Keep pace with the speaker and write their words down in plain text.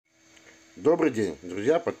Добрый день,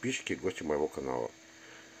 друзья, подписчики и гости моего канала.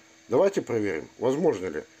 Давайте проверим, возможно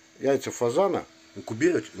ли яйца фазана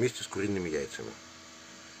инкубировать вместе с куриными яйцами.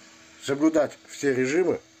 Соблюдать все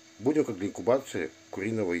режимы будем как для инкубации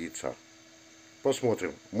куриного яйца.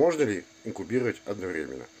 Посмотрим, можно ли инкубировать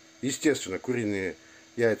одновременно. Естественно, куриные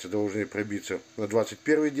яйца должны пробиться на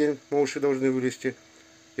 21 день, малыши должны вылезти.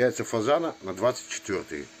 Яйца фазана на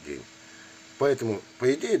 24 день. Поэтому,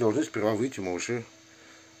 по идее, должны сперва выйти малыши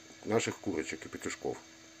наших курочек и петушков,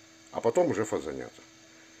 а потом уже фазанята.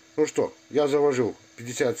 Ну что, я заложил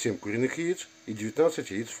 57 куриных яиц и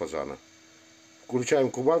 19 яиц фазана. Включаем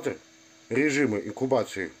инкубатор. Режимы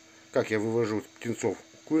инкубации, как я вывожу птенцов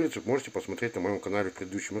курицы, можете посмотреть на моем канале в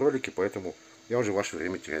предыдущем ролике, поэтому я уже ваше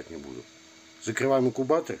время терять не буду. Закрываем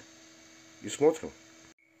инкубатор и смотрим.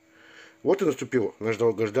 Вот и наступил наш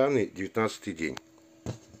долгожданный 19-й день.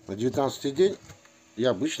 На 19-й день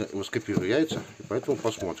я обычно эвоскопирую яйца, и поэтому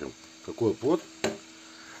посмотрим, какой плод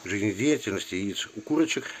жизнедеятельности яиц у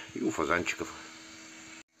курочек и у фазанчиков.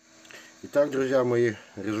 Итак, друзья мои,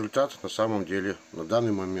 результат на самом деле на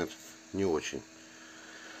данный момент не очень.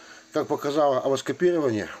 Как показало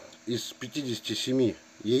эвоскопирование, из 57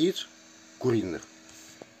 яиц куриных,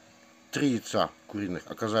 3 яйца куриных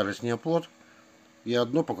оказались не оплод, и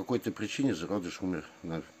одно по какой-то причине зародыш умер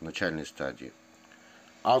на начальной стадии.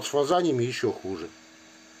 А вот с фазаниями еще хуже.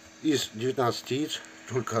 Из 19 яиц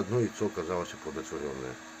только одно яйцо оказалось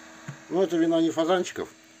оплодотворенное. Но это вина не фазанчиков,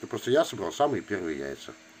 это просто я собрал самые первые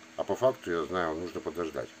яйца. А по факту я знаю, нужно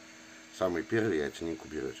подождать. Самые первые яйца не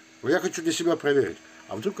инкубировать. Но я хочу для себя проверить,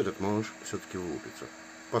 а вдруг этот малыш все-таки вылупится.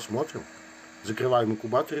 Посмотрим. Закрываем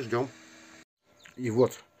инкубатор и ждем. И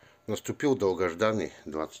вот наступил долгожданный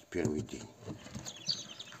 21 день.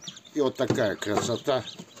 И вот такая красота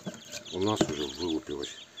у нас уже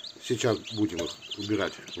вылупилась. Сейчас будем их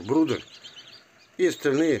убирать в брудер. И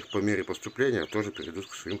остальные по мере поступления тоже перейдут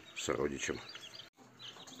к своим сородичам.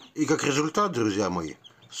 И как результат, друзья мои,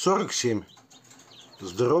 47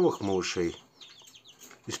 здоровых малышей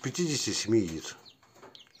из 57 яиц.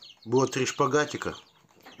 Было 3 шпагатика,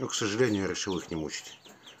 но, к сожалению, я решил их не мучить.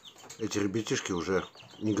 Эти ребятишки уже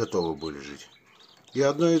не готовы были жить. И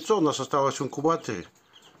одно яйцо у нас осталось в инкубаторе.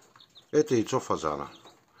 Это яйцо фазана.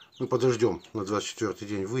 Мы подождем на 24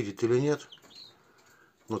 день, выйдет или нет.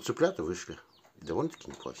 Но цыплята вышли. Довольно-таки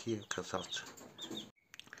неплохие красавцы.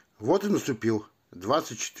 Вот и наступил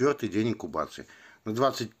 24 день инкубации. На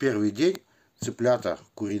 21 день цыплята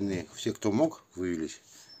куриные, все кто мог, вывелись.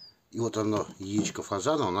 И вот оно, яичко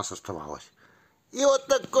фазана у нас оставалось. И вот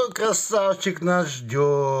такой красавчик нас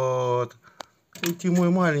ждет. Иди,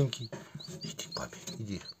 мой маленький. Иди, папе,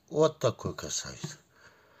 иди. Вот такой красавец.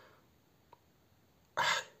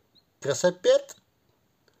 Красопет.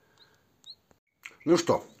 Ну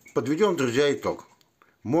что, подведем, друзья, итог.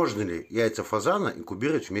 Можно ли яйца фазана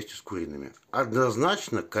инкубировать вместе с куриными?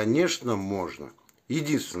 Однозначно, конечно, можно.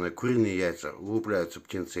 Единственное, куриные яйца вылупляются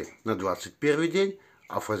птенцы на 21 день,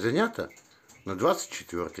 а фазанята на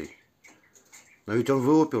 24. Но ведь он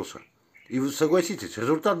вылупился. И вы согласитесь,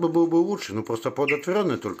 результат был бы лучше, но просто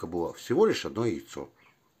оплодотворенное только было всего лишь одно яйцо.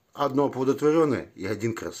 Одно оплодотворенное и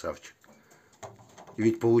один красавчик. И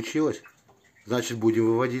ведь получилось. Значит, будем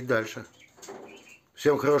выводить дальше.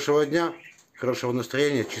 Всем хорошего дня, хорошего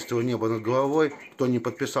настроения, чистого неба над головой. Кто не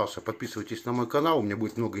подписался, подписывайтесь на мой канал, у меня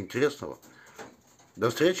будет много интересного. До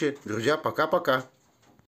встречи, друзья, пока-пока.